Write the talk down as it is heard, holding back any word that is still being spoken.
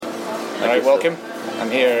All right, welcome.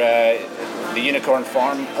 I'm here, the Unicorn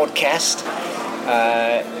Farm podcast,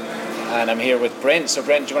 and I'm here with Brent. So,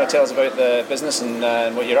 Brent, do you want to tell us about the business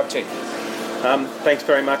and what you're up to? Thanks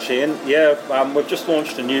very much, Ian. We've just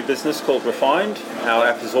launched a new business called Reffind. Our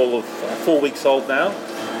app is all of 4 weeks old now,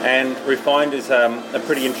 and Reffind is a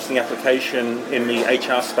pretty interesting application in the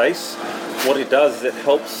HR space. What it does is it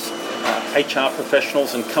helps HR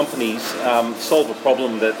professionals and companies solve a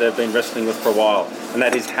problem that they've been wrestling with for a while, and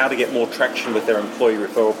that is how to get more traction with their employee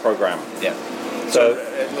referral program. Yeah. So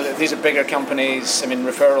these are bigger companies. I mean,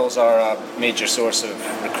 referrals are a major source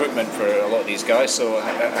of recruitment for a lot of these guys. So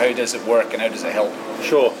how does it work and how does it help?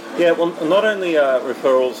 Sure. Yeah, well, not only are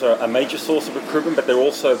referrals a major source of recruitment, but they're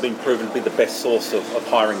also been proven to be the best source of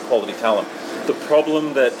hiring quality talent. The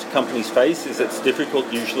problem that companies face is it's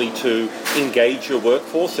difficult usually to engage your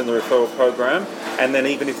workforce in the referral program, and then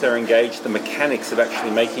even if they're engaged, the mechanics of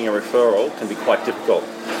actually making a referral can be quite difficult.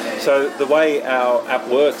 So the way our app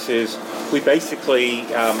works is we basically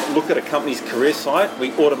look at a company's career site.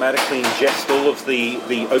 We automatically ingest all of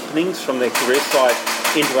the openings from their career site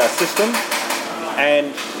into our system,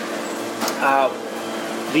 and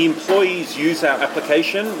the employees use our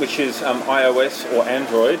application, which is iOS or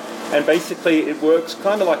Android, and basically it works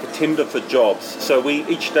kind of like a Tinder for jobs. So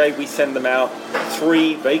each day we send them out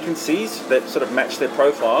 3 vacancies that sort of match their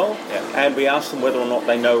profile, and we ask them whether or not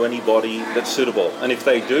they know anybody that's suitable. And if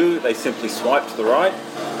they do, they simply swipe to the right.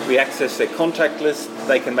 We access their contact list.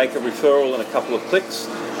 They can make a referral in a couple of clicks,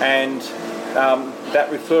 and that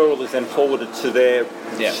referral is then forwarded to their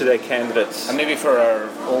candidates. And maybe for our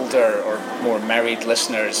older or more married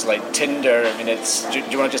listeners, like Tinder, I mean, do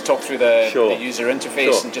you want to just talk through the user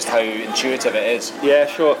interface and just how intuitive it is? Yeah,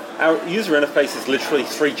 sure. Our user interface is literally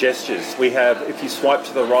 3 gestures. We have, if you swipe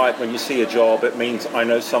to the right when you see a job, it means I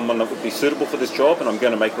know someone that would be suitable for this job and I'm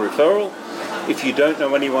going to make a referral. If you don't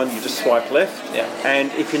know anyone, you just swipe left. Yeah.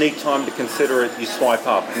 And if you need time to consider it, you swipe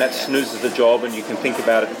up. And that snoozes the job and you can think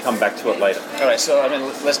about it and come back to it later. All right, so I mean,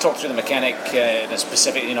 let's talk through the mechanic, the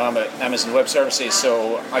specific, I'm at Amazon Web Services,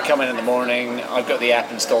 so I come in the morning, I've got the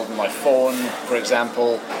app installed on my phone, for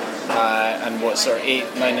example, and what sort of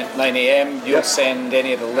 9 a.m. You'll send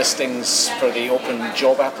any of the listings for the open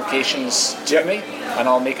job applications to me, and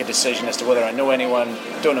I'll make a decision as to whether I know anyone,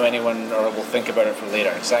 don't know anyone, or we'll think about it for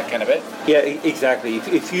later. Is that kind of it? Yeah, exactly.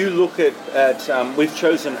 If you look at we've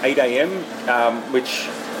chosen 8 a.m., which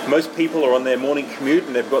most people are on their morning commute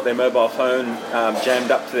and they've got their mobile phone jammed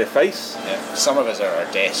up to their face. Yeah. Some of us are at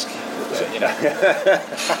our desk.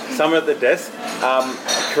 Some are at the desk,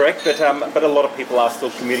 correct, but a lot of people are still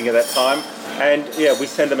commuting at that time. And we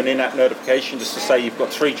send them an in-app notification just to say you've got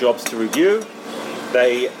 3 jobs to review.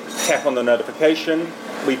 They tap on the notification.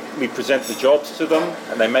 We present the jobs to them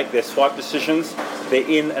and they make their swipe decisions. They're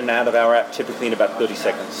in and out of our app typically in about 30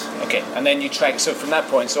 seconds. Okay, and then you track, so from that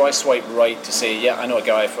point, so I swipe right to say, I know a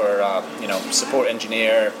guy for, support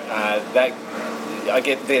engineer, that I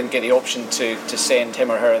get the option to send him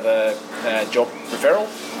or her the job referral.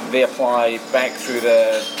 They apply back through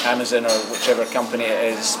the Amazon or whichever company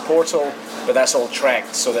it is portal, but that's all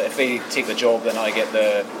tracked so that if they take the job, then I get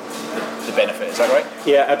the benefit. Is that right?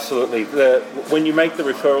 Yeah, absolutely. When you make the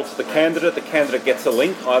referral to the candidate gets a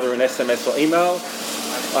link, either in SMS or email.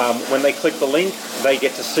 When they click the link, they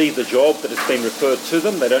get to see the job that has been referred to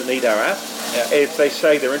them. They don't need our app. Yeah. If they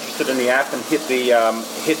say they're interested in the app and hit the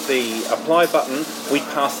apply button, we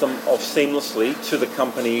pass them off seamlessly to the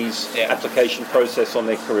company's application process on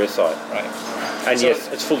their career site. Right. And so, yes,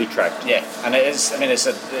 it's fully tracked. Yeah, and it is. I mean,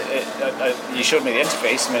 you showed me the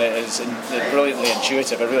interface. I mean, it is brilliantly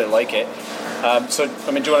intuitive. I really like it. So,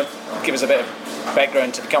 I mean, do you want to give us a bit of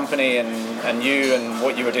background to the company and you and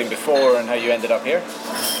what you were doing before and how you ended up here?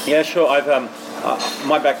 Yeah, sure.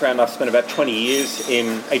 My background, I've spent about 20 years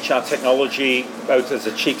in HR technology, both as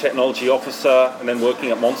a chief technology officer and then working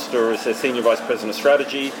at Monster as a senior vice president of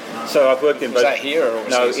strategy. So I've worked in both. Is that here or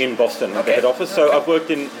overseas? No, in Boston, at the head office. So I've worked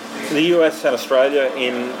in the US and Australia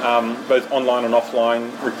in both online and offline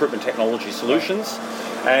recruitment technology solutions.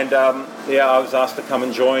 And I was asked to come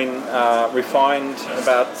and join Reffind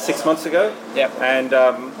about 6 months ago. Yep.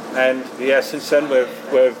 And since then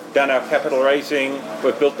we've done our capital raising,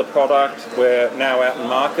 we've built the product, we're now out in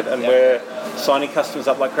market, and we're signing customers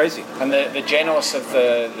up like crazy. And the genesis of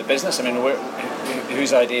the business, I mean,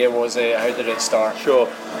 whose idea was it? How did it start? Sure.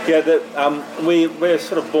 Yeah, we're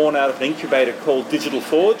sort of born out of an incubator called Digital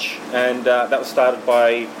Forge, and that was started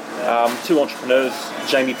by 2 entrepreneurs,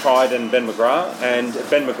 Jamie Pride and Ben McGrath. And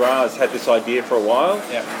Ben McGrath has had this idea for a while,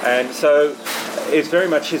 and so it's very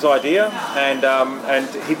much his idea. And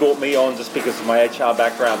he brought me on just because of my HR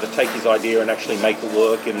background to take his idea and actually make it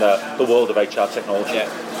work in the world of HR technology. Yeah.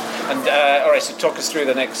 And all right, so talk us through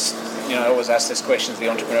the next. I always ask this question to the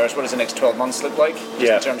entrepreneurs. What does the next 12 months look like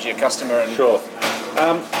in terms of your customer? And sure.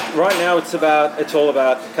 Right now, it's all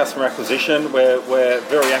about customer acquisition. We're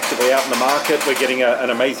very actively out in the market. We're getting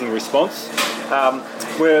an amazing response.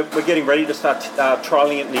 We're getting ready to start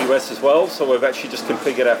trialing it in the US as well. So we've actually just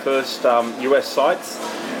configured our first US sites.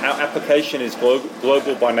 Our application is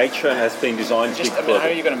global by nature and has been designed to be global. How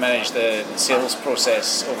are you going to manage the sales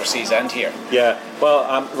process overseas and here? Yeah,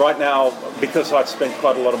 well, right now, because I've spent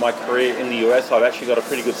quite a lot of my career in the US, I've actually got a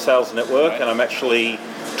pretty good sales network, and I'm actually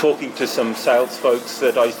talking to some sales folks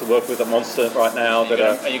that I used to work with at Monster right now.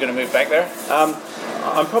 Are you going to move back there?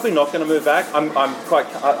 I'm probably not going to move back.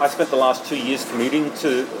 I spent the last 2 years commuting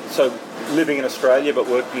living in Australia but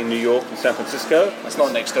working in New York and San Francisco. It's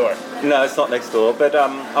not next door. No, it's not next door. But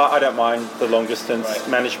I don't mind the long distance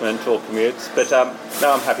management or commutes. But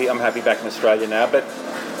no, I'm happy back in Australia now. But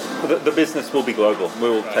the business will be global. We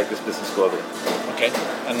will take this business globally. Okay.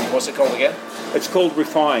 And what's it called again? It's called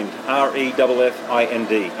Reffind.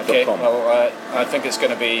 REFFIND. Okay. Well, I think it's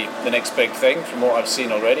going to be the next big thing from what I've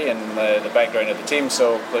seen already and the background of the team.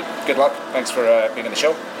 So, good luck. Thanks for being on the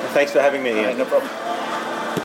show. Thanks for having me. No problem.